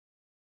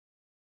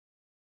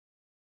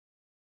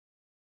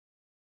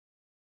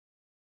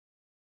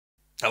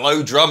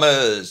Hello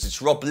drummers,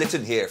 it's Rob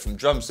Litton here from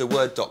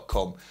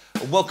drumstheword.com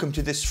and welcome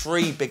to this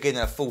free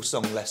beginner full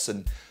song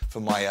lesson for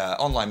my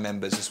online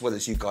members as well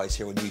as you guys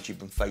here on YouTube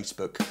and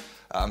Facebook.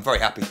 I'm very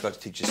happy to be able to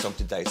teach this song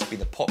today. It's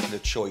been a popular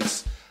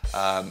choice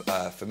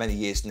for many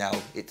years now.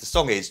 The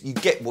song is You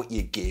Get What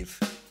You Give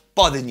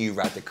by the New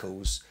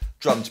Radicals,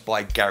 drummed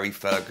by Gary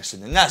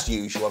Ferguson, and as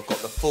usual I've got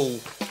the full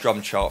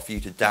drum chart for you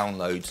to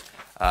download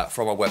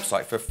from our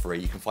website for free.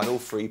 You can find all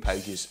 3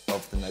 pages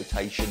of the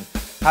notation.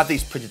 Have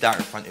these printed out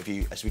in front of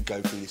you as we go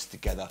through this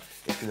together.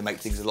 It's going to make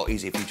things a lot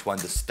easier for you to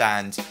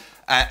understand.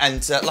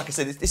 And like I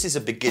said, this is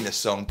a beginner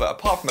song, but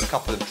apart from a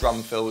couple of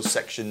drum fills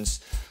sections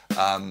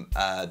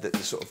that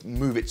sort of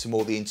move it to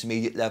more the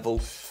intermediate level,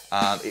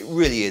 it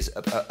really is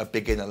a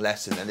beginner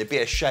lesson, and it'd be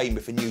a shame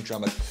if a new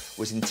drummer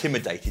was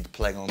intimidated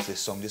playing onto this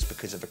song just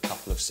because of a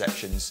couple of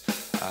sections.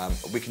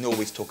 We can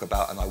always talk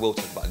about, and I will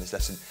talk about in this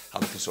lesson,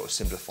 how we can sort of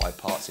simplify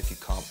parts if you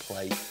can't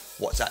play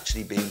what's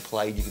actually being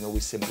played. You can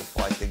always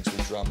simplify things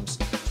with drums.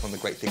 It's one of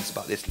the great things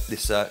about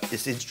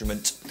this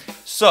instrument.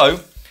 So,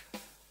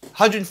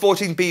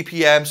 114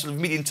 BPM, sort of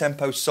medium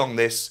tempo song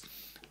this.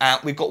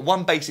 We've got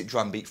one basic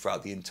drum beat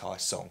throughout the entire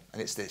song,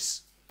 and it's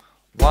this.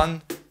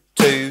 1,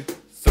 2,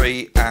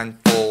 3 and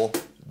 4.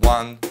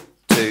 1,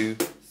 2,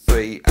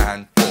 3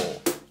 and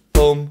 4.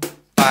 Boom,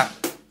 bap,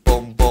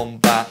 boom, boom,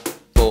 bap,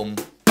 boom,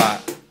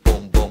 bap,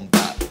 boom, boom,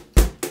 bap.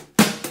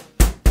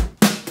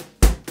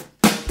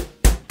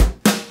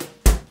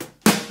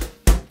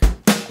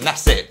 And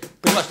that's it.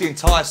 Pretty much the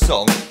entire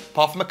song,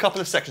 apart from a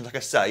couple of sections, like I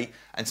say,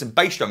 and some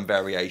bass drum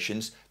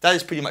variations. That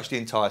is pretty much the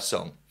entire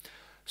song.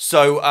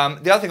 So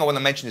the other thing I want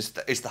to mention is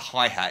the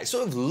hi-hat. It's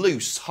sort of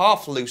loose,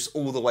 half loose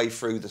all the way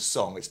through the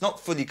song. It's not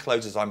fully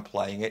closed as I'm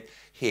playing it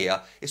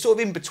here. It's sort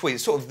of in between.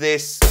 It's sort of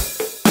this,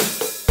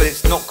 but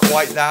it's not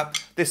quite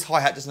that. This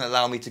hi-hat doesn't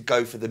allow me to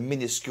go for the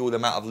minuscule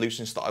amount of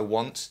looseness that I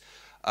want,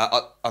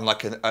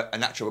 unlike an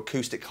actual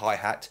acoustic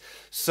hi-hat.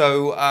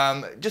 So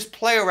just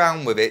play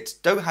around with it.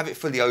 Don't have it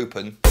fully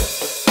open,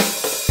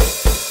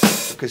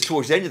 because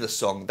towards the end of the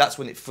song, that's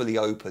when it fully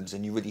opens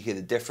and you really hear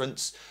the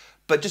difference.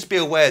 But just be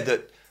aware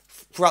that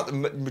throughout the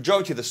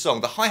majority of the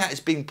song, the hi-hat is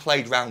being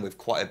played around with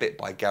quite a bit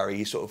by Gary.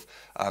 He's sort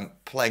of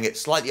playing it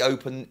slightly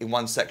open in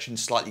one section,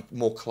 slightly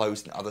more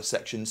closed in other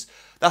sections.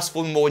 That's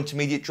for the more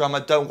intermediate drummer.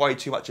 Don't worry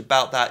too much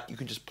about that. You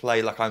can just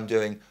play like I'm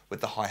doing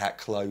with the hi-hat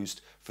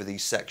closed for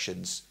these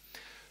sections.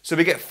 So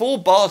we get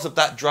 4 bars of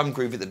that drum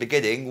groove at the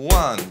beginning.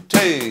 1,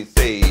 2,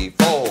 3,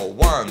 4.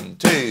 1,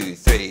 2,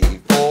 3,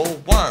 4.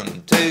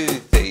 1, 2,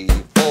 3,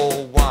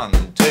 4.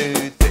 1,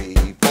 2,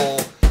 3, 4.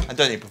 And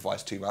don't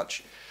improvise too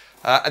much.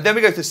 And then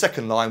we go to the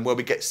second line where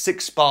we get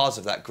 6 bars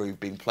of that groove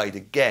being played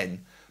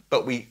again,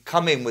 but we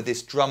come in with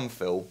this drum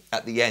fill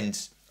at the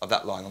end of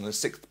that line on the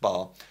 6th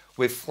bar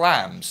with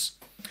flams.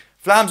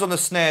 Flams on the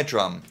snare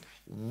drum.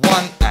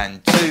 1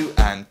 and 2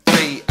 and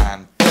 3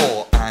 and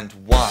 4 and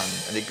 1.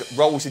 And it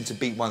rolls into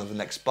beat 1 of the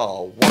next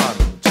bar.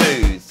 1,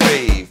 2,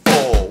 3,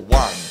 4,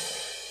 1.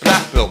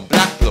 Black blum,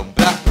 black blum,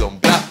 black blum,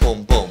 black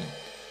boom, boom.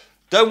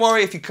 Don't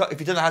worry if you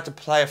don't know how to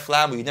play a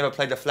flam or you've never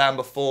played a flam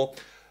before.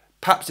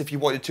 Perhaps if you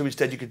wanted to,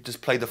 instead you could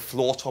just play the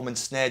floor tom and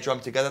snare drum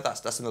together.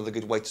 That's another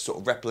good way to sort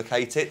of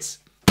replicate it.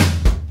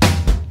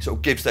 It sort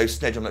of gives those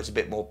snare drum notes a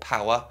bit more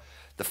power.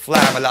 The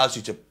flam allows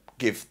you to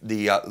give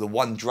the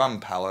one drum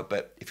power,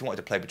 but if you wanted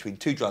to play between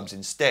 2 drums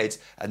instead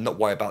and not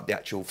worry about the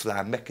actual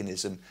flam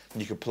mechanism, then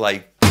you could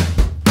play,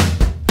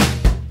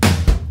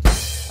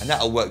 and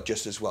that'll work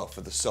just as well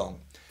for the song.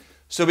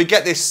 So we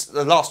get this,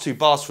 the last 2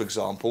 bars for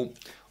example.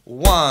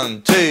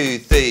 1, 2,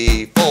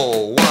 3,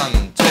 4.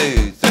 1,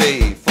 2,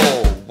 3,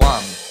 4.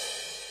 1.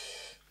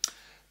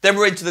 Then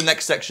we're into the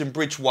next section,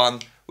 bridge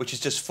 1, which is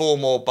just 4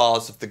 more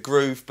bars of the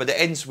groove, but it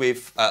ends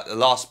with the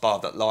last bar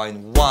of that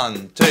line.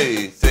 1,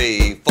 2,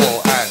 3,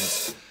 4,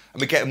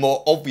 and we get a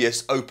more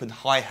obvious open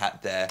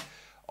hi-hat there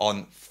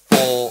on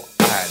 4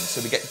 and.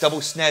 So we get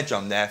double snare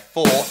drum there,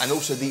 4, and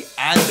also the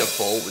and a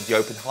 4 with the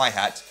open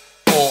hi-hat,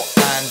 4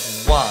 and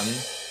 1,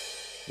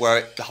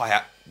 where the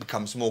hi-hat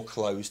becomes more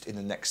closed in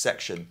the next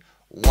section.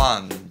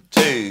 1,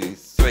 2,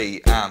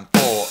 3 and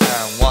 4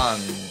 and 1,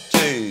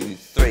 2,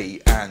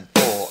 3 and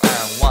 4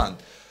 and 1.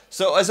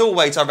 So as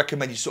always, I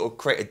recommend you sort of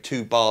create a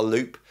 2-bar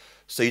loop,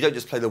 so you don't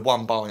just play the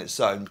 1 bar on its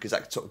own because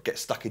that sort of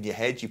gets stuck in your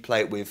head. You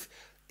play it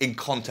in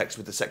context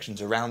with the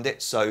sections around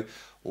it. So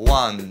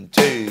 1,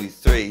 2,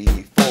 3,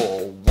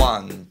 4.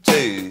 1,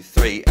 2,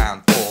 3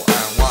 and 4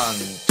 and 1,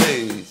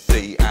 2,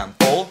 3 and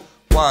 4.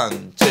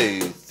 1, 2,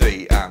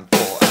 3 and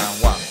 4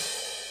 and 1.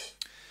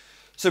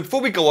 So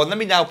before we go on, let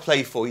me now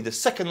play for you the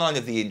second line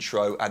of the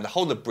intro and the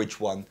whole of bridge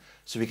 1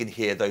 so we can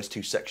hear those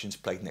 2 sections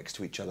played next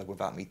to each other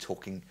without me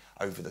talking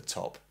over the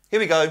top. Here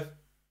we go.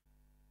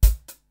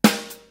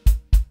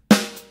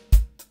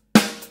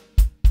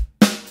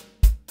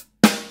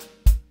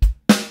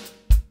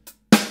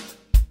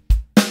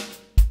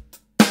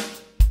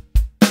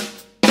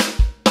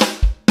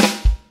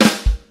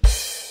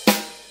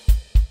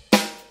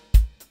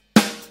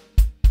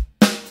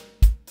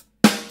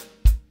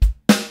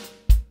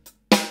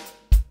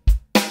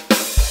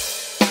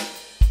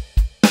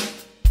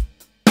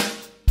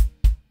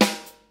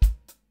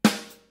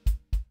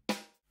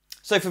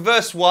 So for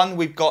verse 1,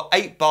 we've got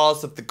 8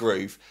 bars of the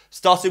groove,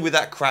 starting with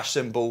that crash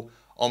cymbal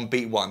on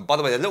beat 1. By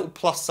the way, the little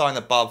plus sign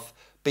above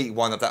beat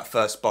 1 of that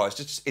first bar is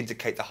just to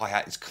indicate the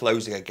hi-hat is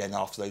closing again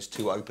after those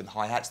 2 open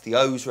hi-hats. The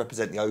O's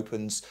represent the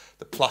opens,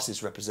 the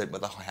pluses represent where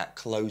the hi-hat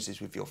closes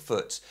with your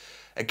foot.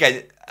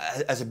 Again,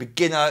 as a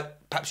beginner,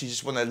 perhaps you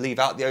just want to leave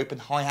out the open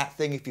hi-hat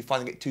thing if you're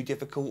finding it too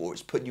difficult or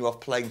it's putting you off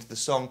playing to the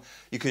song.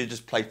 You could have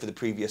just played for the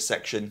previous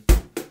section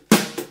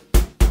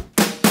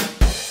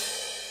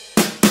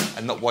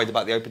and not worried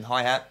about the open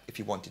hi-hat if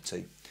you wanted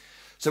to.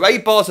 So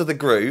 8 bars of the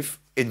groove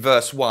in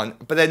verse 1,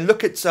 but then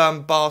look at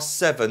bar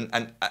 7,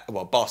 and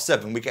well, bar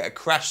 7 we get a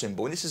crash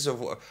cymbal, and this is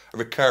a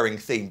recurring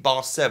theme.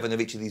 Bar 7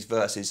 of each of these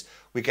verses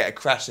we get a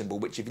crash cymbal,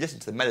 which if you listen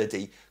to the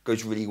melody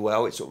goes really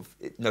well.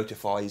 It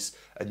notifies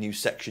a new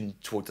section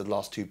towards the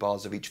last 2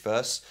 bars of each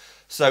verse.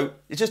 So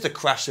it's just a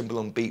crash cymbal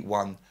on beat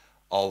 1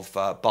 of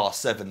bar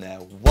 7 there.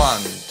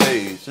 1,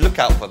 2, so look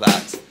out for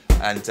that,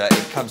 and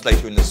it comes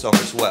later in the song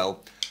as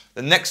well.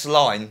 The next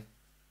line,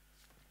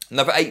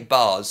 another 8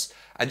 bars,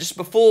 and just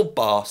before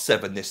bar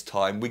 7 this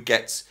time, we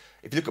get,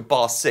 if you look at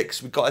bar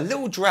 6, we've got a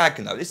little drag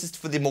note. This is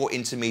for the more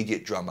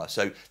intermediate drummer,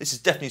 so this is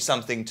definitely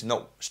something to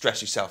not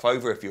stress yourself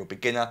over if you're a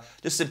beginner.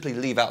 Just simply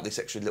leave out this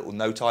extra little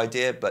note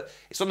idea, but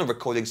it's on the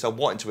recording, so I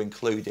wanted to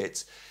include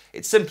it.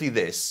 It's simply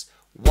this: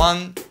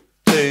 1,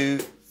 2,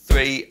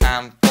 3,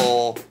 and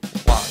 4,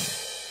 1.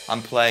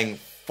 I'm playing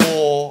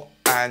 4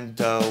 and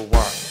 1,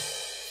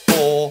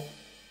 4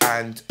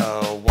 and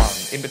 1.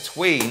 In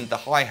between the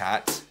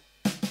hi-hat,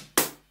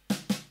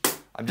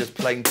 I'm just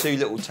playing 2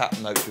 little tap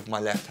notes with my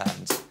left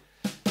hand.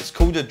 It's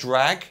called a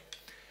drag.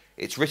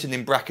 It's written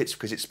in brackets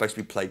because it's supposed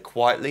to be played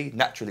quietly.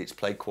 Naturally, it's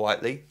played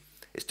quietly.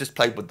 It's just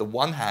played with the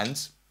one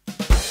hand.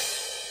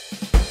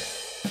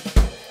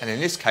 And in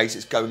this case,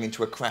 it's going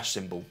into a crash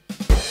cymbal.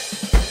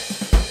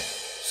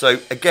 So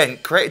again,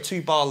 create a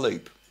 2-bar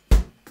loop.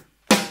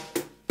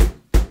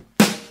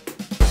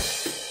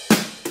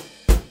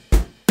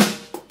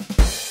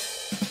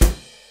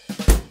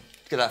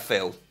 Get that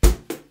feel.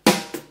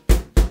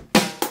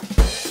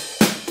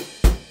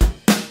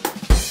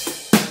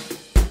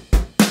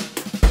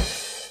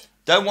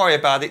 Don't worry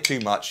about it too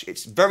much.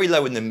 It's very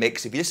low in the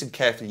mix. If you listen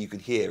carefully, you can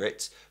hear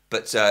it,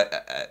 but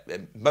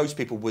most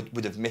people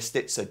would have missed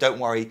it. So don't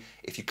worry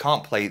if you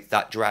can't play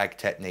that drag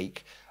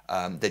technique,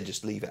 then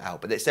just leave it out.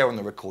 But it's there on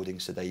the recording,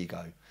 so there you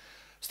go.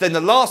 So then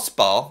the last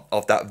bar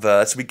of that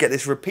verse, we get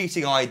this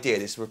repeating idea,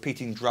 this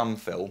repeating drum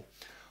fill.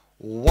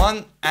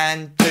 1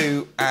 and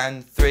 2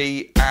 and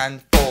 3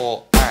 and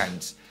 4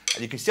 and.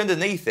 And you can see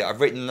underneath it,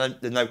 I've written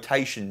the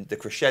notation, the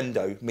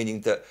crescendo,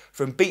 meaning that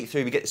from beat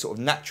 3 we get this sort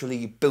of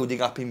naturally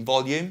building up in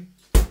volume.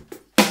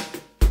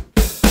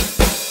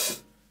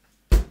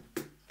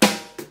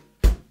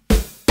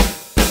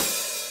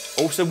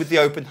 Also with the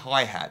open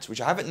hi-hat,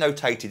 which I haven't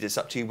notated, it's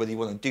up to you whether you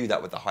want to do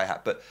that with the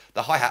hi-hat, but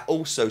the hi-hat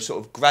also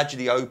sort of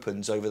gradually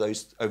opens over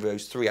those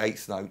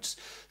 3/8 notes,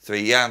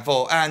 3 and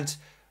 4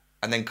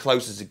 and then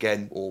closes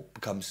again, or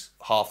becomes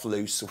half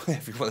loose, or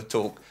whatever you want to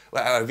talk,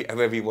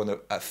 however you want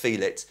to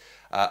feel it,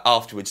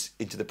 afterwards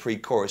into the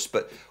pre-chorus.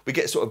 But we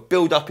get sort of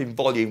build up in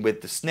volume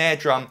with the snare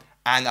drum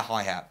and the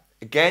hi-hat.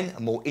 Again, a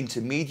more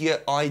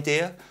intermediate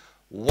idea.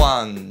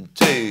 1,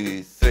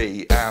 2,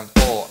 3 and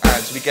 4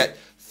 and. So we get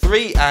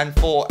 3 and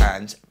 4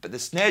 and, but the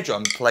snare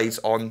drum plays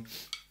on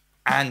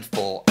and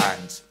 4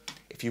 and.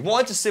 If you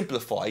wanted to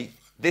simplify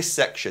this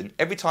section,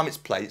 every time it's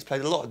played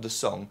a lot of the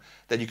song,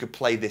 then you could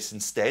play this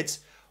instead.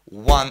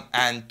 1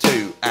 and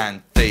 2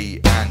 and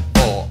 3 and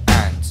 4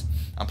 and.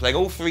 I'm playing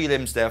all 3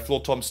 limbs there,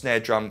 floor, tom, snare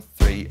drum,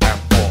 3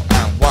 and 4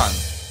 and 1.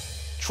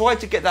 Try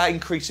to get that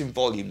increase in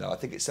volume though, I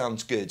think it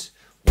sounds good.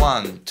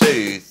 1,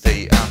 2,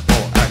 3 and 4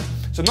 and.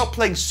 So I'm not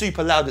playing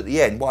super loud at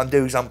the end. What I'm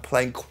doing is I'm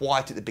playing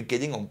quiet at the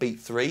beginning on beat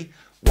 3.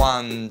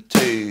 1,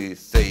 2,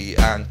 3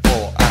 and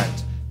 4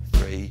 and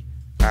 3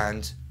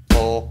 and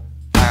 4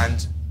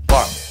 and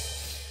 1.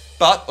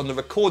 But on the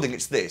recording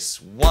it's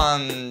this: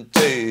 1,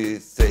 2,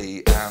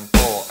 3 and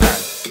 4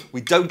 and. We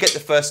don't get the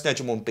first snare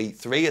drum on beat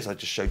 3 as I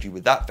just showed you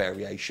with that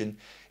variation.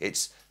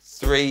 It's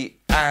 3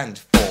 and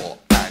 4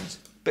 and.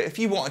 But if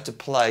you wanted to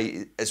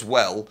play as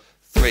well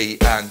 3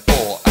 and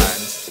 4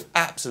 and,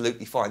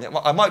 absolutely fine.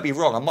 I might be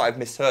wrong, I might have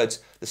misheard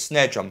the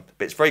snare drum,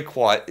 but it's very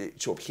quiet. You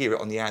sort of hear it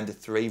on the and of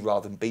 3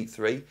 rather than beat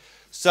 3.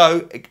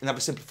 So another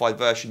simplified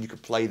version, you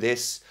could play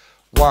this: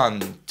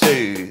 1,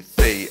 2,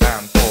 3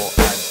 and 4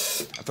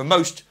 and. And for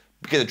most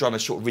beginner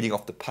drummers sort of reading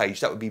off the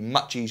page, that would be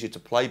much easier to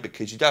play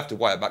because you don't have to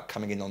worry about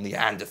coming in on the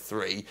and of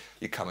 3.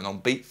 You're coming on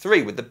beat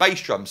 3 with the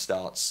bass drum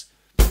starts.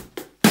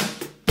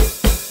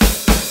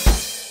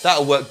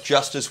 That'll work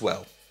just as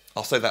well.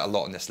 I'll say that a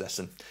lot in this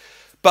lesson.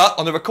 But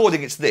on the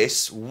recording it's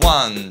this: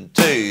 1,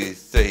 2,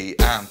 3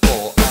 and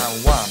 4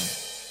 and 1.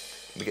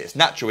 We get this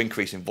natural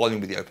increase in volume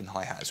with the open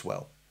hi-hat as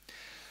well.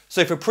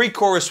 So for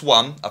pre-chorus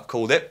 1, I've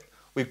called it,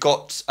 we've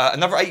got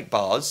another 8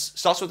 bars,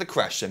 starts with the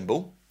crash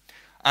cymbal.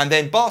 And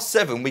then bar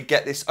 7, we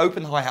get this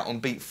open hi-hat on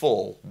beat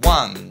 4.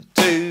 1,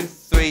 2,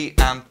 3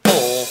 and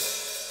 4.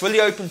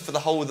 Fully open for the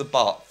whole of the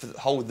bar, for the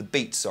whole of the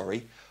beat,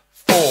 sorry.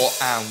 4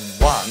 and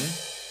 1.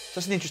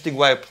 That's an interesting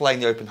way of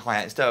playing the open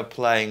hi-hat. Instead of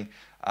playing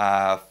 4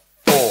 and,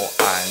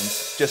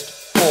 just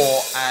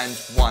 4 and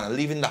 1, and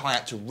leaving the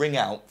hi-hat to ring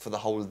out for the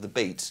whole of the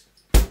beat.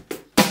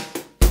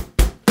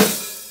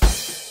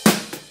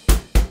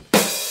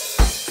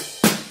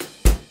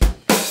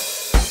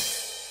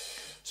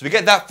 So we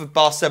get that for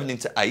bar 7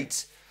 into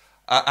 8.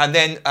 And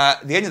then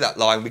at the end of that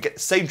line, we get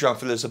the same drum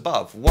fill as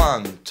above.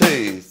 1,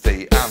 2,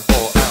 3, and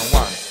 4, and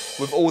 1.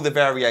 With all the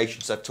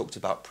variations I've talked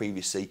about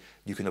previously,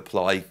 you can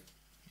apply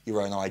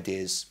your own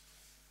ideas.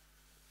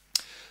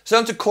 So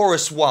on to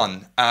chorus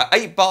 1.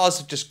 8 bars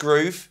of just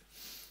groove.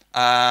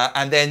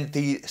 And then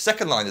the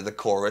second line of the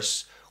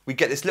chorus, we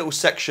get this little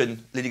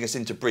section leading us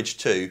into bridge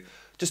 2.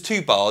 Just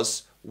 2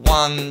 bars.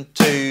 1,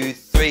 2,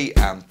 3,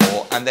 and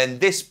 4. And then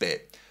this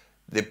bit.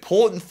 The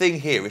important thing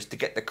here is to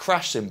get the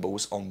crash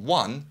cymbals on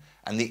 1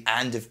 and the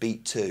and of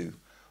beat 2.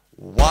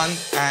 1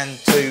 and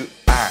 2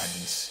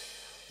 and.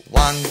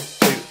 1, 2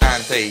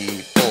 and 3,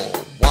 4.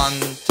 1,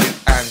 2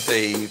 and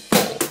 3, 4.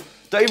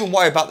 Don't even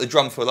worry about the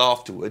drum fill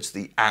afterwards,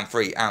 the and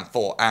 3 and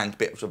 4 and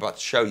bit which I'm about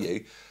to show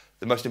you.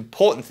 The most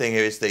important thing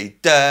here is the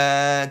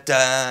da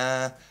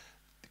da,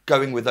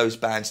 going with those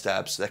band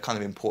stabs. They're kind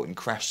of important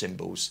crash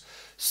cymbals.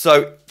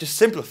 So just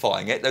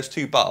simplifying it, those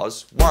 2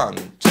 bars,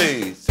 1,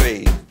 2,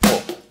 3,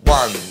 4.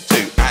 1,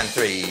 2 and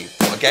 3,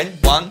 4. Again,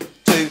 1, 2,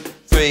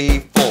 3,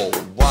 4.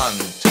 1,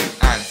 2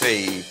 and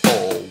 3,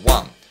 4,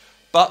 1.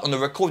 But on the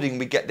recording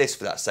we get this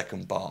for that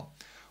second bar.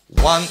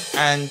 1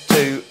 and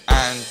 2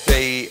 and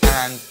 3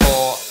 and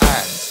 4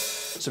 and.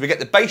 So we get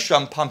the bass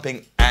drum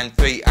pumping and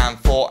 3 and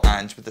 4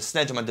 and with the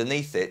snare drum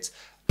underneath it.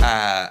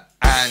 And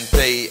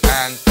 3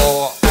 and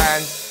 4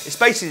 and. It's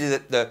basically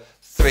the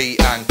 3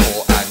 and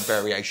 4 and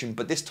variation,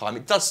 but this time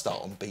it does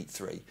start on beat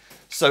 3.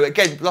 So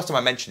again, last time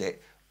I mentioned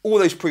it, all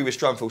those previous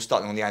drum fills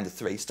starting on the and of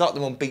 3, start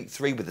them on beat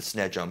 3 with the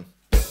snare drum.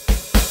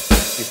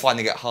 You're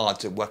finding it hard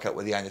to work out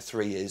where the and of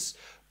 3 is.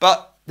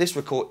 But this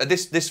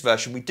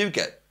version, we do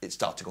get it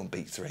starting on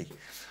beat 3.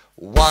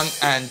 1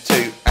 and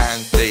 2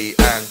 and 3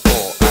 and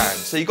 4 and.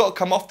 So you've got to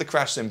come off the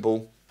crash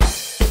cymbal,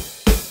 off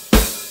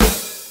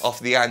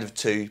the and of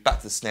 2, back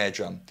to the snare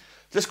drum.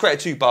 Let's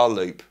create a 2-bar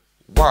loop.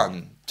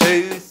 1,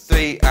 2,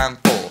 3 and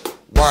 4.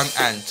 1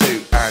 and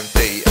 2 and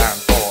 3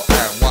 and 4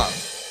 and 1.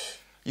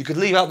 You could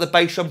leave out the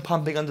bass drum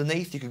pumping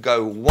underneath. You could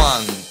go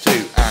 1,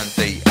 2 and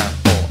 3 and 4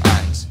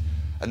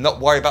 and not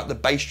worry about the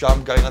bass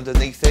drum going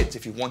underneath it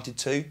if you wanted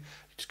to.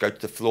 Just go to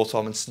the floor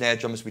tom and snare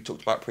drum as we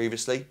talked about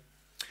previously.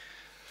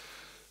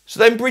 So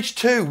then bridge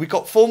 2, we've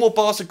got 4 more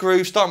bars of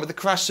groove starting with the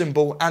crash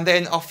cymbal and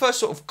then our first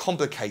sort of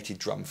complicated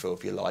drum fill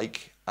if you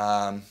like,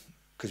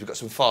 because we've got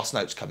some fast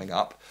notes coming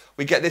up.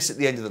 We get this at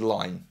the end of the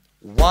line.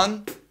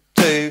 1,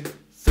 2,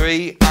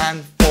 3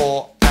 and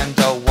 4 and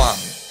a 1.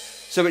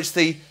 So it's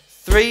the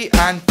 3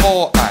 and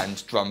 4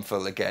 and drum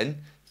fill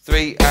again.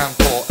 3 and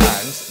 4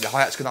 and. The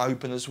hi-hat's going to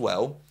open as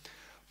well.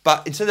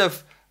 But instead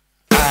of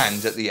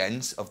and at the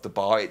end of the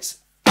bar, it's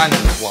and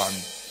 1.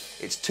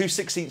 It's 2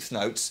 16th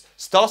notes,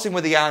 starting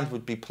where the and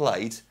would be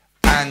played,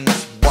 and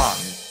 1,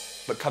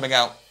 but coming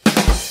out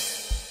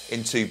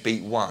into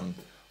beat 1.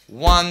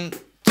 1,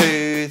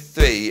 2,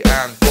 3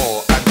 and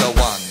 4 and a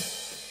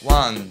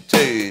 1. 1,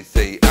 2,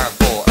 3 and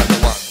 4 and a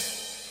 1.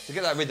 So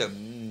get that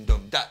rhythm.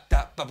 Da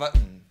da ba ba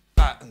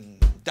ba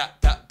da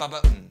da ba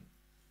ba.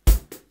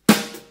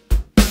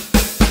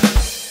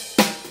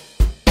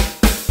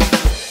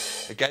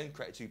 Again,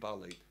 create a 2-bar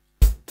loop.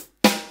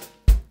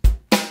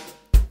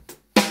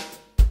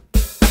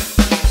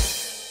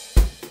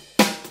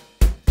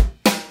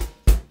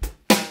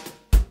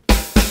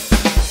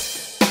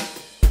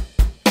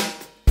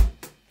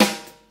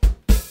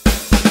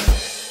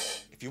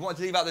 If you wanted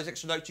to leave out those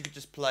extra notes, you could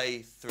just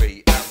play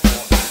 3 and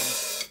 4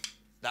 and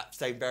that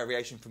same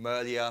variation from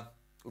earlier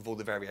with all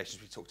the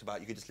variations we talked about.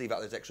 You could just leave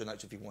out those extra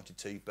notes if you wanted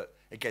to, but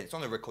again, it's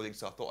on the recording,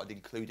 so I thought I'd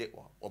include it,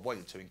 or I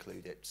wanted to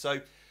include it.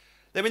 So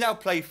let me now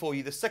play for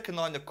you the second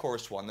line of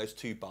chorus 1, those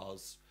 2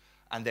 bars,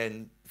 and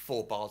then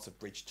 4 bars of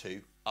bridge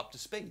 2 up to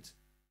speed.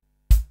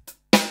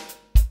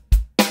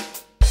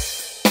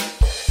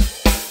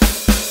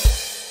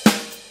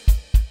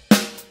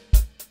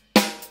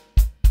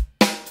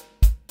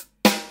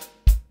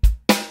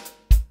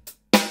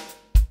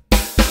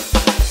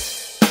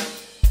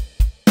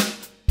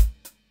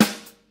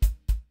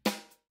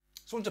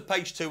 So on to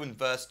page 2 and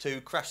verse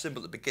 2, crash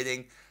cymbal at the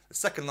beginning, the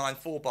second line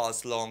 4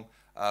 bars long,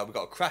 we've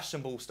got a crash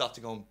cymbal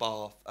starting on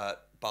bar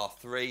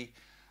 3,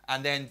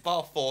 and then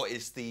bar 4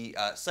 is the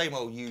same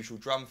old usual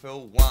drum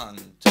fill, 1,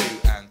 2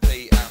 and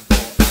 3 and 4,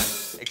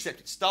 and, except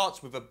it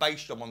starts with a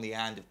bass drum on the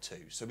and of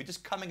 2. So we're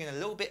just coming in a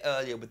little bit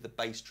earlier with the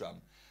bass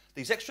drum.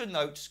 These extra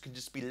notes can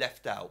just be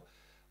left out.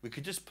 We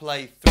could just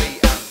play 3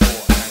 and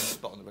 4 and,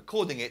 but on the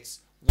recording it's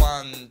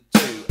 1,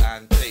 2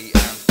 and 3 and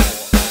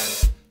 4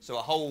 and, so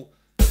a whole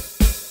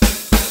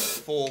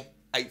 4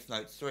 8th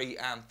notes, 3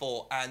 and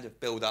 4 and of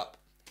build up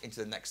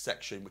into the next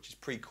section, which is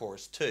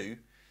pre-chorus 2.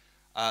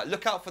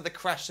 Look out for the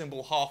crash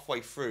cymbal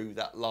halfway through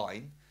that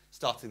line,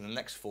 starting the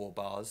next 4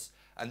 bars,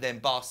 and then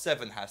bar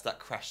 7 has that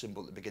crash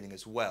cymbal at the beginning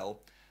as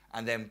well,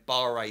 and then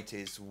bar 8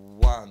 is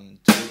 1,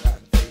 2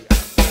 and 3 and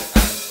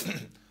 4 and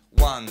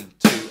 1,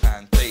 2,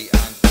 and 3,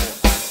 and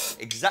 4,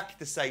 and exactly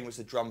the same as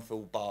the drum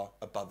fill bar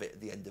above it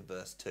at the end of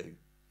verse 2.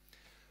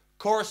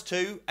 Chorus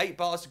 2, 8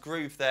 bars of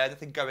groove there,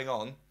 nothing going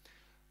on.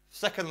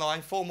 Second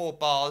line, 4 more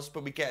bars,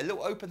 but we get a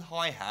little open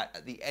hi-hat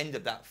at the end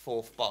of that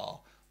 4th bar.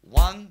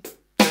 1,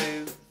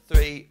 2,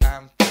 3,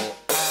 and 4,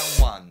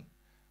 and 1,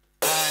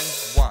 and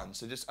 1.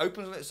 So just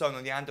opens on its own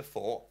on the and of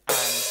 4,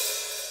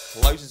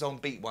 and closes on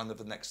beat 1 of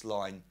the next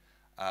line.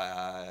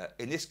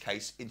 In this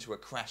case, into a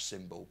crash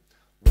cymbal.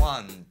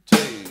 1, 2,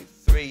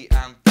 3,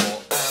 and 4,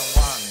 and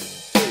 1,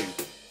 2,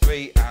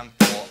 3, and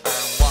 4,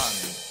 and 1,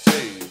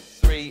 2,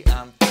 3,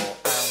 and 4,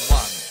 and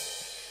 1.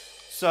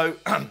 So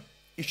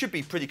you should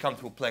be pretty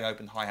comfortable playing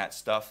open hi-hat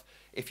stuff.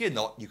 If you're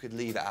not, you could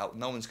leave it out.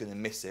 No one's going to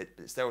miss it,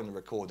 but it's there on the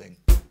recording.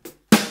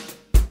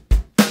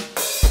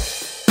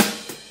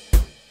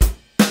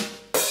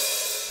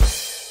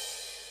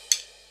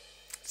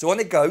 So on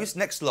it goes,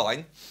 next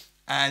line,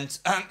 and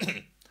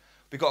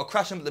we've got a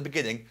crash cymbal at the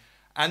beginning,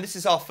 and this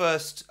is our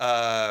first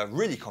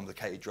really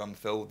complicated drum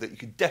fill that you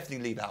could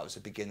definitely leave out as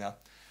a beginner,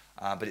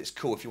 but it's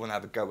cool if you want to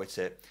have a go at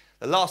it.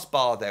 The last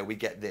bar there, we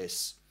get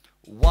this.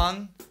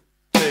 1,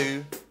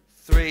 2,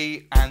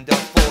 3, and a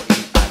 4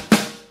 E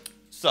and.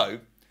 So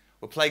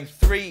we're playing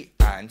 3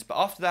 and, but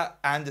after that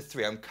and a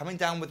 3, I'm coming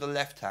down with the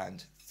left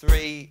hand.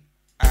 3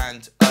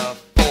 and a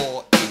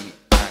 4 E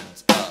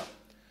and a.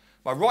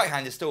 My right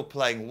hand is still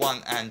playing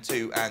 1 and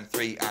 2 and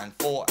 3 and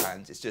 4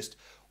 and. It's just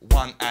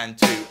 1 and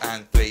 2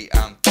 and 3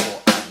 and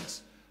 4 and.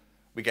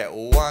 We get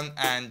 1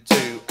 and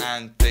 2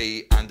 and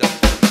 3 and a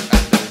 4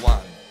 and a 1.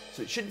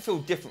 So it shouldn't feel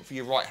different for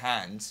your right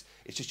hand.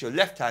 It's just your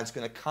left hand's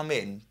going to come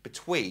in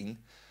between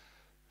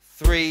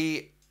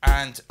 3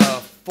 and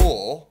a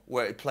 4,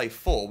 where it play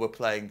 4. We're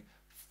playing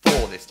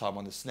 4 this time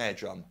on the snare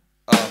drum.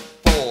 A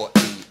 4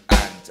 E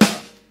and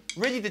a.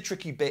 Really the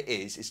tricky bit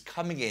is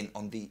coming in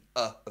on the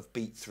of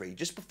beat 3,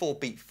 just before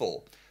beat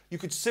 4. You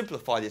could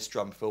simplify this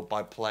drum fill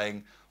by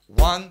playing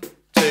 1,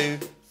 2,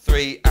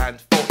 3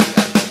 and 4 E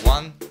and a.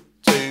 1,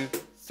 2,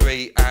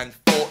 3 and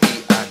 4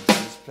 E and a.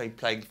 Just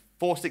playing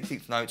 4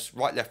 16th notes,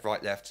 right, left,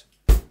 right, left.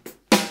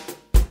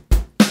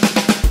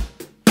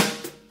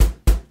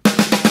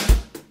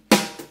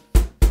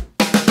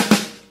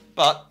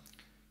 But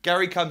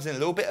Gary comes in a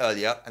little bit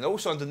earlier, and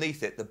also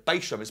underneath it, the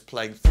bass drum is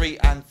playing 3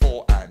 and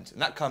 4 and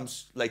that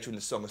comes later in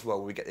the song as well,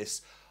 where we get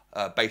this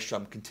bass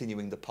drum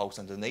continuing the pulse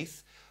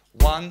underneath.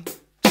 1,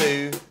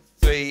 2,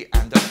 3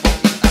 and a 4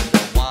 E and a.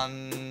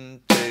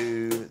 1,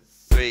 2,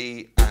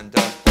 3 and a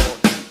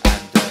 4 E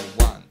and a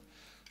 1.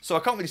 So I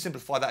can't really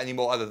simplify that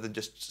anymore, other than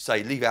just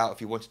say leave it out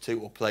if you wanted to,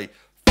 or play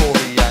 4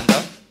 E and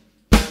a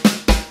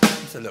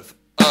instead of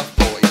a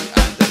 4 E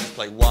and then just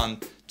play 1,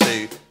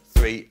 2,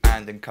 3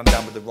 and then come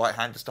down with the right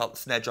hand to start the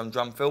snare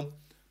drum fill.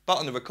 But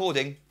on the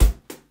recording,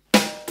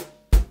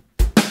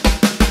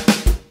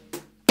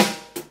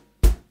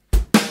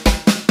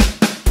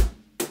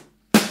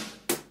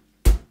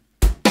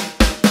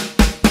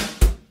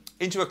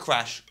 into a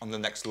crash on the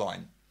next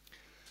line.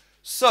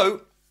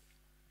 So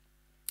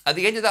at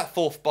the end of that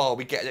 4th bar,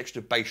 we get an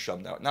extra bass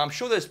drum note. Now I'm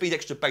sure there's been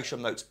extra bass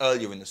drum notes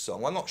earlier in the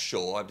song. I'm not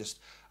sure. I'm just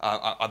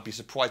I'd be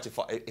surprised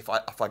if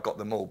I got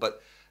them all.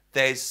 But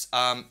there's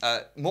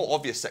more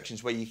obvious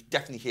sections where you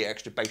definitely hear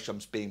extra bass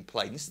drums being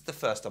played. This is the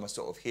first time I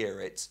sort of hear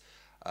it,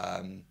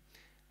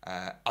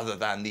 other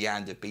than the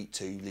and of beat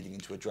 2 leading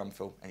into a drum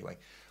fill. Anyway,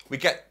 we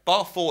get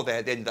bar 4 there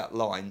at the end of that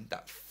line,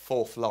 that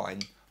 4th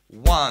line.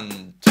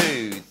 1,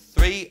 2,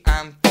 3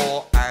 and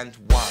 4 and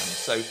 1.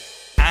 So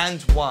and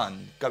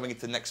 1 going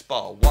into the next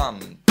bar.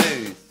 1, 2,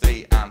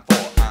 3 and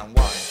 4 and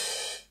 1.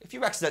 If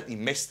you accidentally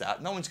miss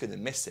that, no one's going to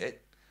miss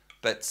it.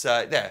 But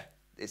there,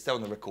 it's there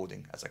on the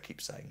recording, as I keep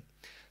saying.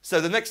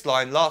 So the next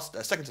line,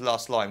 second to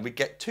last line, we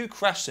get 2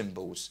 crash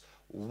cymbals,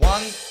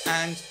 1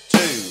 and 2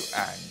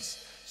 and.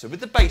 So with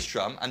the bass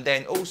drum, and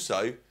then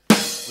also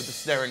with the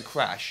snare and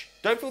crash,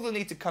 don't feel the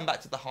need to come back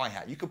to the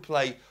hi-hat. You could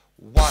play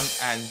 1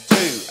 and 2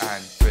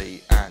 and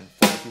 3 and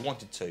 4 if you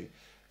wanted to.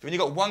 If you've only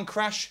got 1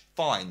 crash,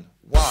 fine.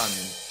 1,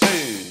 2,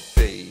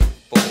 3,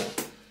 4.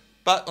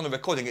 But on the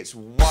recording, it's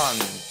 1, 2,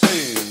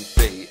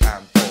 3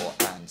 and 4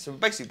 and. So we're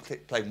basically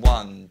playing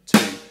 1, 2,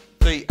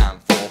 3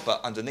 and 4,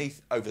 but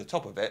underneath, over the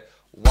top of it,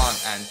 1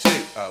 and 2,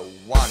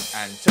 1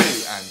 and 2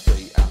 and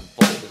 3 and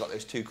 4. We've got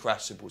those 2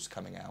 crash cymbals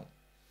coming out.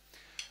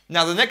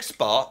 Now the next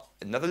bar,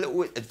 another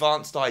little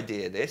advanced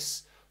idea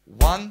this.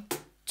 1,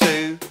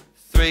 2,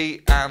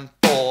 3 and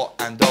 4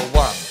 and a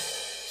 1.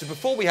 So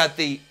before we had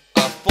the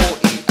 4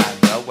 E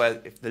and a,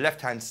 where if the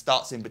left hand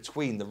starts in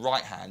between the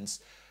right hands,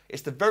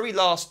 it's the very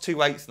last 2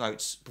 8th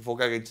notes before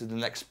going into the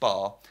next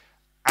bar,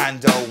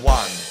 and a 1,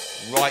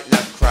 right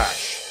left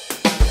crash.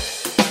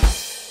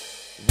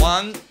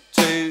 1,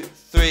 2,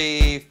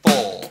 3,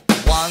 4.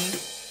 1,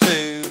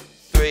 2,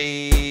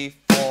 3,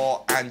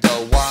 4 and a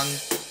 1,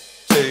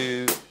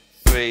 2,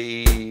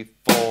 3,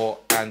 4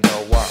 and a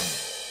 1.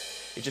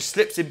 It just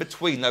slips in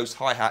between those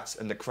hi-hats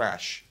and the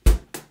crash.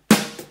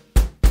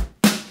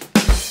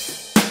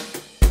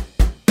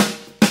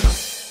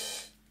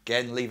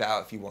 Again, leave it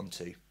out if you want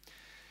to.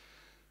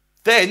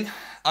 Then,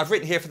 I've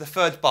written here for the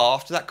third bar,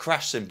 after that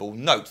crash cymbal,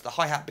 note the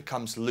hi-hat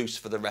becomes loose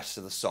for the rest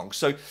of the song.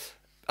 So,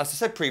 as I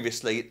said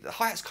previously, the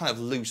hi-hat's kind of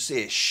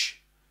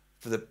loose-ish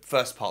for the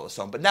first part of the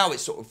song, but now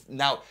it's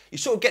you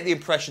sort of get the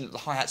impression that the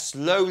hi-hat's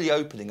slowly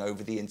opening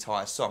over the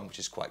entire song, which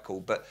is quite cool.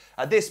 But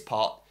at this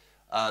part,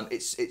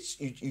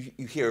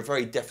 you hear a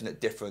very definite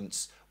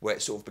difference where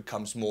it sort of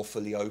becomes more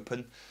fully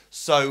open.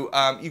 So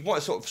you want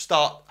to sort of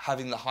start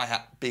having the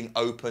hi-hat being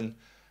open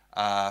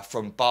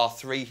from bar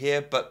 3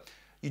 here, but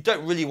you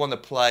don't really want to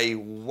play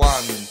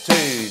 1, 2,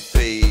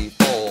 3,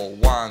 4,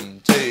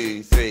 1,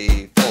 2,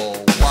 3, 4,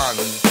 1, 2,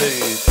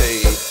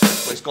 3, where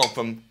it's gone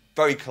from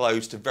very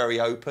close to very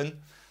open.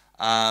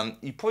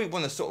 You probably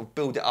want to sort of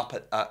build it up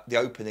at the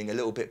opening a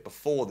little bit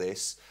before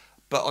this,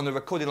 but on the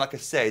recording, like I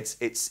said,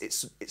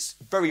 it's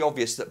very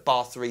obvious that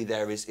bar 3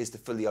 there is the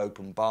fully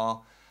open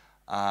bar.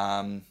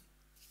 Not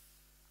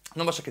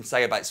much I can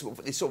say about it.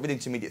 It's sort of an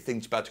intermediate thing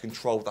to be able to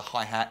control the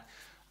hi-hat.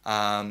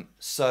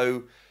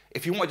 So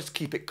if you want to just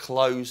keep it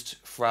closed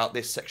throughout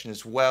this section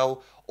as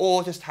well,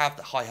 or just have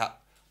the hi-hat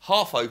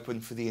half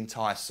open for the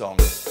entire song.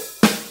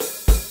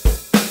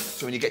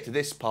 So when you get to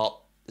this part,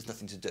 there's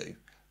nothing to do.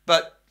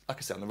 But like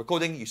I said, on the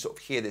recording, you sort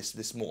of hear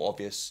this more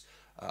obvious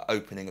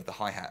opening of the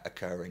hi-hat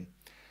occurring.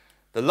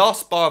 The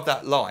last bar of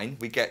that line,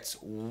 we get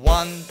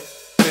 1, 2,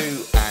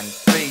 and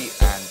 3,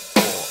 and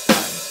 4,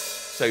 and.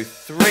 So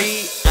 3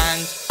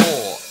 and 4,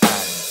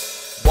 and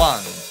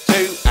 1,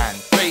 2, and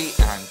 3,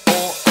 and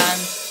 4,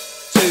 and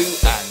 2,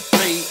 and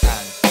 3,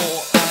 and 4,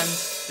 and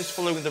just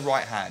following the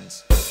right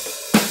hands.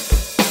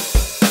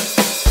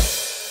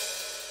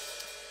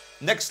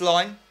 Next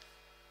line,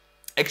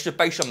 extra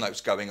bass drum notes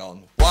going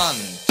on. 1,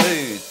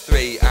 2,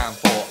 3, and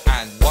 4,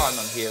 and 1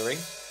 I'm hearing.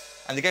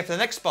 And again for the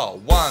next bar,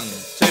 1,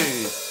 2,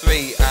 3,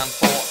 and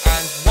 4,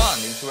 and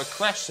 1 into a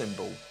crash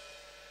cymbal.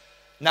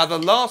 Now the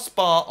last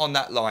bar on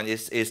that line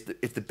is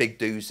the big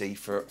doozy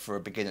for a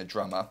beginner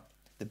drummer,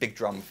 the big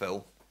drum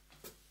fill.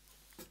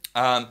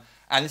 And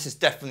this is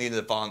definitely an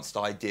advanced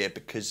idea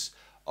because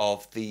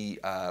of the,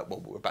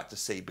 what we're about to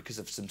see, because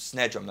of some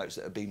snare drum notes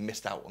that are being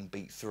missed out on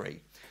beat 3.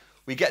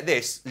 We get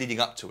this leading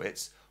up to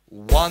it,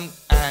 1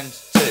 and 2,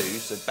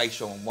 so bass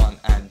drum on 1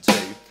 and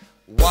 2,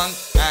 1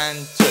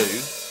 and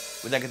 2.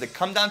 We're then going to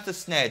come down to the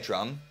snare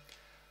drum,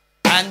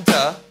 and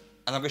I'm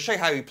going to show you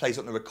how he plays it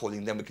on the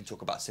recording, then we can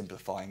talk about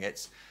simplifying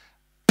it.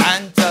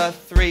 And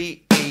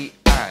 3, E,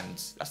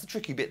 and. That's the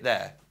tricky bit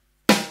there.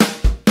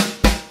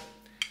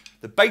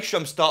 The bass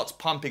drum starts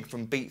pumping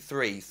from beat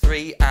 3,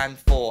 3 and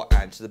 4,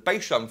 and. So the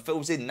bass drum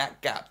fills in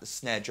that gap the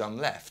snare drum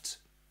left.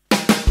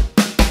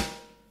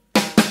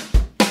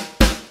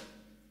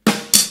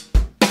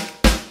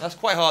 That's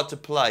quite hard to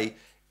play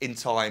in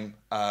time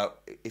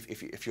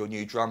if you're a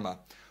new drummer.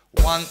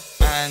 1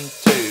 and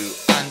 2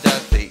 and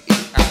 3,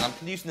 and I'm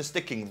using the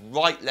sticking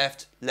right,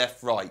 left,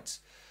 left, right.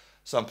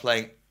 So I'm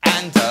playing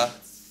and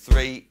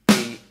 3,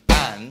 E,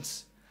 and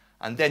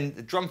then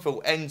the drum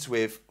fill ends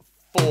with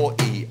 4,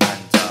 E,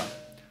 and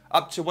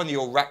up to one of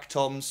your rack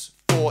toms,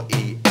 4,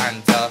 E,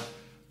 and but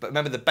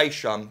remember the bass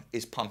drum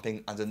is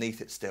pumping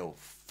underneath it still,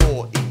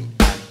 4, E, and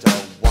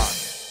 1.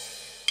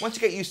 Once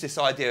you get used to this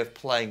idea of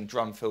playing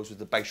drum fills with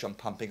the bass drum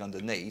pumping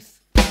underneath,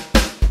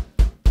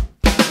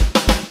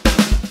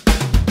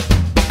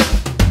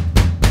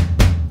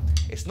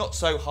 it's not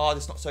so hard,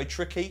 it's not so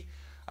tricky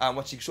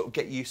once you sort of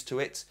get used to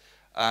it.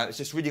 It's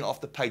just reading it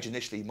off the page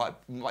initially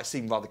might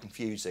seem rather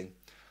confusing.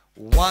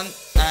 1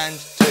 and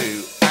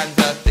 2 and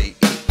 3, E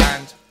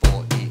and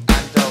 4, E and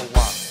 1.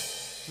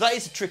 So that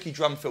is a tricky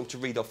drum fill to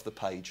read off the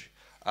page.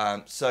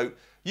 So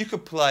you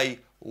could play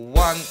 1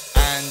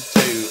 and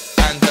 2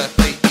 and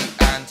 3, E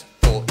and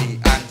 4, E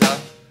and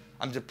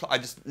I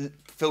just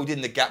filled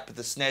in the gap with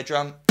the snare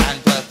drum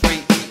and 3,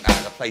 E and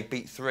I played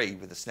beat 3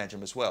 with the snare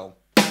drum as well.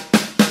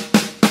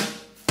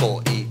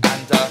 4, E,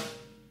 and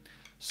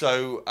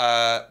so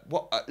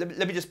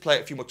let me just play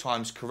it a few more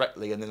times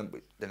correctly, and then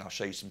I'll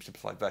show you some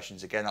simplified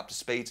versions again up to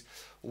speed.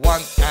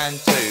 1 and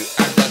 2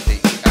 and 3, E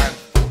and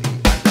 4,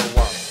 E and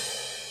 1.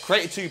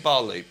 Create a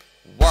 2-bar loop.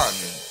 1,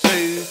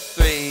 2,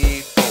 3,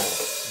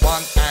 4.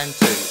 1 and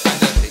 2 and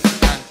 3, E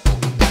and 4, E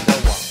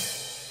and 1.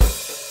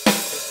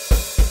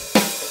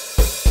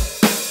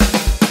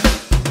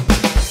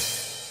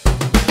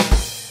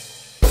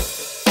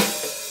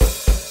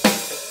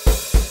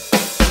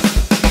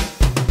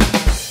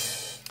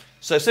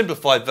 So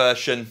simplified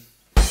version.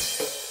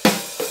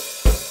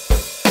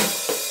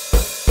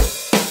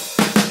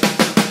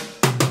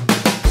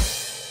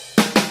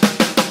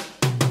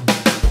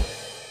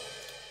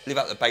 Leave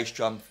out the bass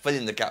drum, fill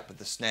in the gap with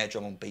the snare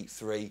drum on beat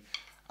 3.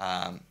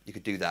 You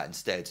could do that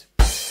instead.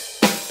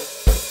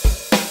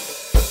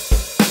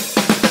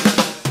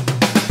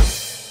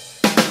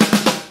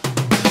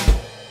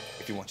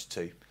 If you wanted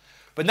to.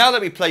 But now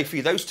let me play for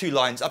you those 2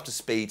 lines up to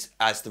speed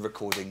as the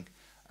recording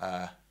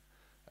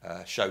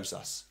shows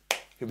us.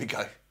 Here we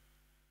go.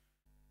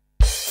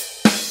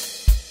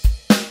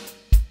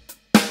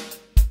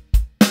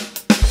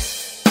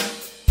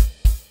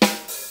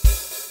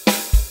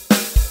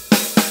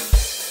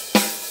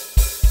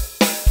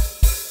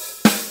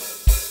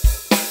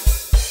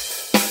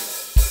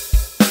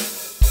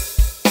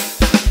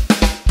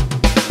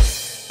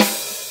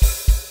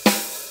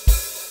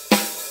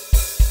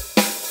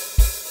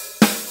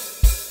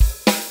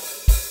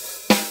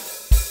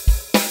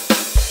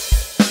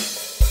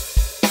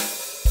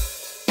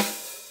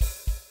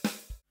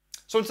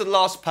 So on to the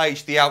last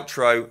page, the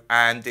outro,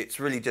 and it's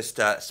really just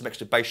some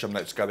extra bass drum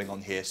notes going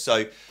on here.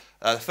 So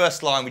the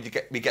first line, we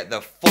get the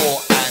 4 and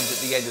at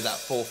the end of that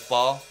 4th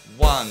bar.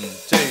 1, 2,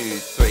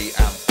 3 and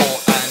 4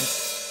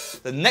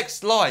 and. The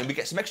next line, we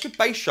get some extra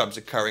bass drums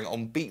occurring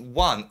on beat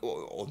 1,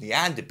 or the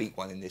and of beat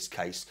 1 in this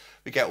case.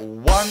 We get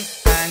 1 and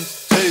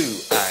 2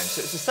 and.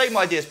 So it's the same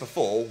idea as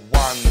before, 1,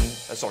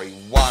 2,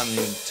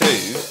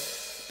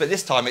 but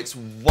this time it's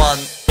 1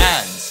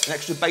 and, an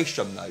extra bass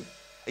drum note.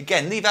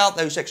 Again, leave out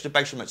those extra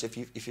bass drum notes.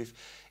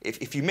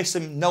 If you miss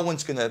them, no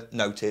one's going to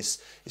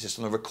notice. It's just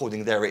on the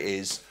recording, there it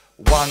is.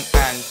 1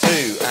 and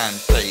 2 and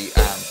 3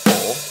 and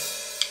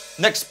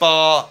 4. Next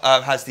bar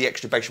has the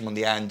extra bass drum on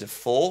the and of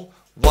 4.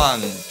 1,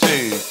 2,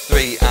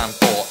 3 and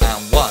 4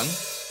 and 1.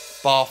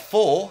 Bar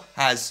 4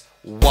 has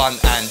 1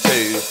 and 2,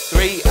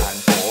 3 and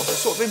 4. So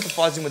sort of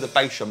improvising with the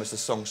bass drum as the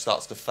song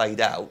starts to fade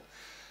out.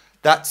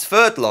 That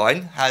third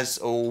line has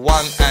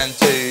 1 and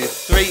 2,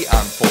 3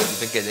 and 4 at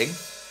the beginning.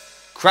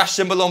 Crash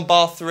cymbal on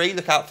bar 3,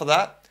 look out for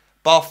that.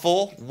 Bar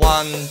 4,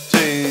 1,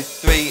 2,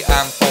 3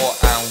 and 4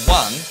 and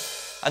 1.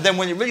 And then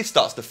when it really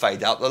starts to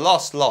fade out, the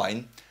last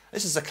line,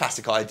 this is a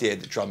classic idea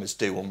that drummers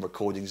do on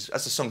recordings.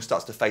 As the song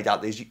starts to fade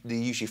out, they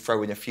usually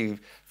throw in a few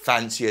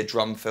fancier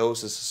drum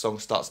fills as the song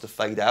starts to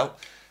fade out.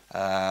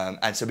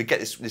 And so we get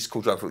this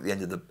cool drum fill at the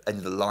end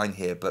of the line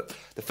here. But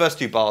the first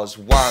 2 bars,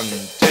 1,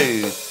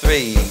 2,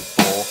 3,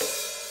 4.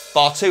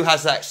 Bar 2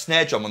 has that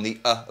snare drum on the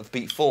of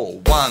beat 4.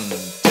 1,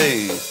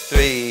 2,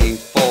 3,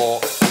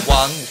 4,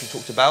 1, which we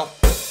talked about.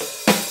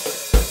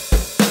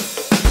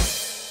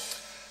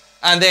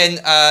 And then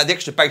the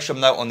extra bass drum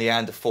note on the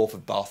and of 4th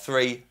of bar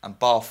 3. And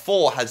bar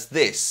 4 has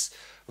this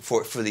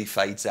before it fully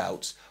fades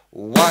out.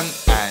 1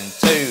 and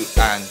 2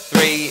 and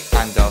 3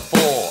 and a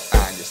 4.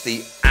 And it's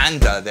the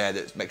ander there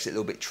that makes it a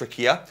little bit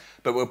trickier.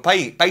 But we're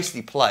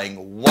basically playing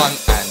 1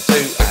 and 2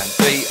 and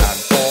 3 and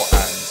 4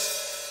 and,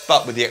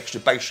 but with the extra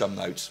bass drum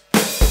notes.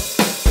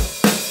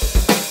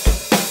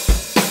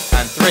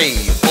 And 3,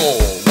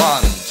 4,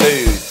 1,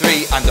 2,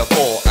 3 and a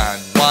 4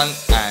 and 1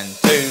 and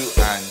 2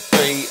 and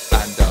 3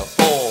 and a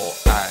 4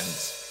 and.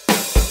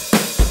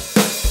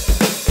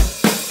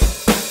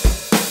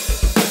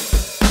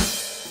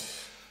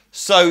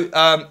 So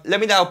let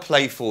me now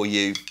play for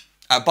you.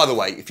 By the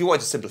way, if you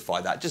want to simplify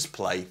that, just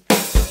play.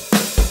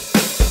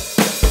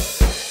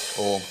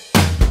 Or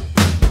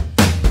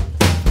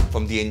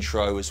from the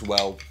intro as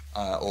well,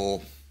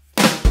 or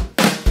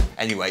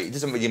anyway, it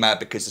doesn't really matter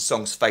because the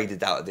song's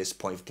faded out at this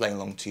point. If you're playing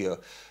along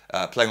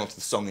to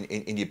the song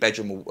in your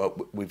bedroom or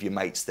with your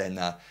mates, then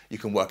you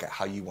can work out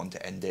how you want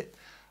to end it.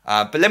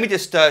 But let me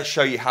just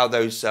show you how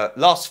those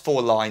last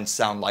 4 lines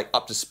sound like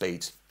up to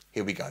speed.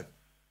 Here we go.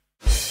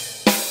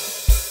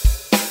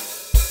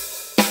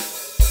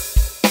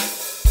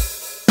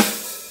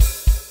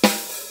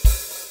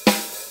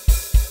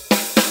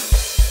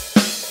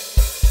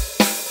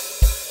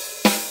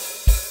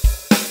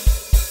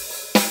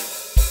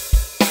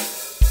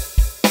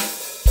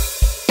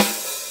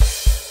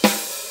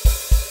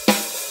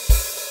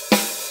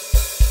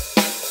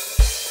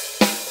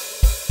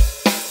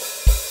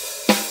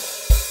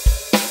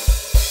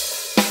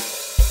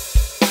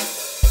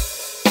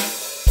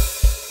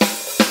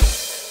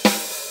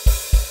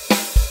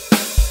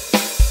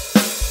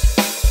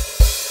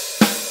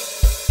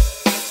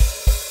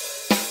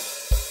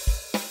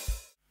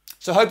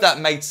 So I hope that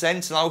made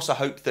sense, and I also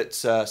hope that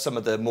some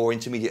of the more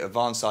intermediate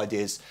advanced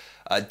ideas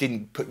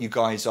didn't put you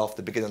guys off,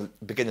 the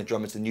beginner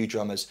drummers, the new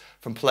drummers,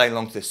 from playing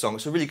along to this song.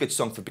 It's a really good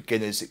song for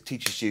beginners. It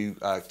teaches you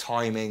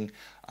timing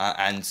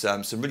and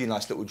some really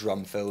nice little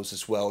drum fills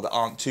as well that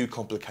aren't too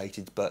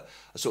complicated, but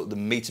are sort of the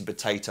meat and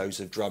potatoes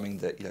of drumming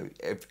that, you know,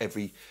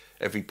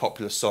 every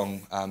popular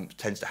song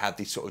tends to have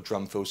these sort of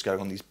drum fills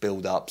going on, these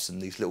build-ups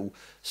and these little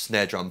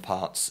snare drum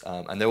parts,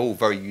 and they're all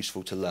very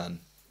useful to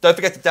learn. Don't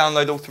forget to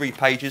download all 3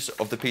 pages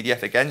of the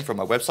PDF again from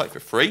my website for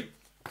free.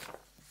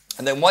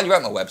 And then while you're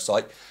at my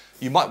website,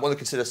 you might want to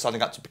consider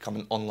signing up to become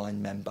an online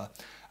member.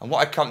 And what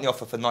I currently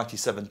offer for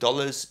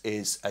 $97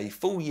 is a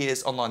full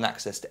year's online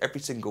access to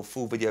every single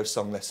full video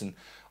song lesson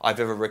I've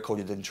ever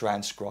recorded and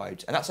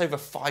transcribed. And that's over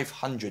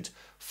 500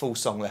 full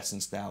song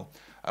lessons now,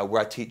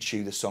 where I teach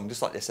you the song,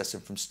 just like this lesson,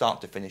 from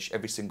start to finish,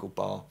 every single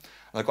bar.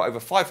 And I've got over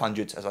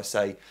 500, as I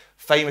say,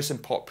 famous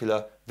and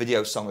popular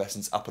video song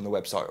lessons up on the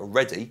website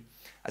already.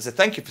 As a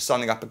thank you for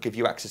signing up, I give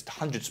you access to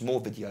hundreds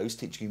more videos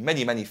teaching you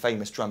many, many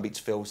famous drum beats,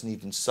 fills and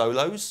even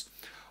solos.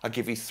 I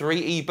give you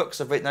 3 ebooks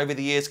I've written over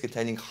the years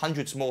containing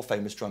hundreds more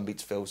famous drum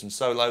beats, fills and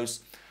solos.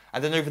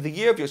 And then over the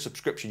year of your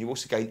subscription, you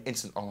also gain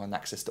instant online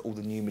access to all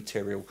the new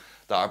material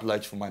that I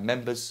upload for my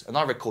members. And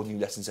I record new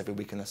lessons every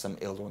week unless I'm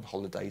ill or on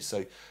holiday.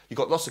 So you've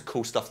got lots of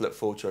cool stuff to look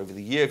forward to over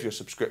the year of your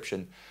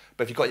subscription.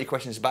 But if you've got any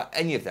questions about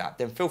any of that,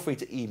 then feel free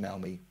to email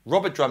me,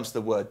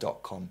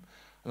 robert@drumstheword.com.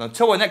 And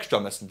until our next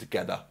drum lesson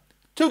together,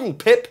 toodle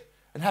pip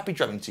and happy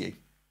drumming to you.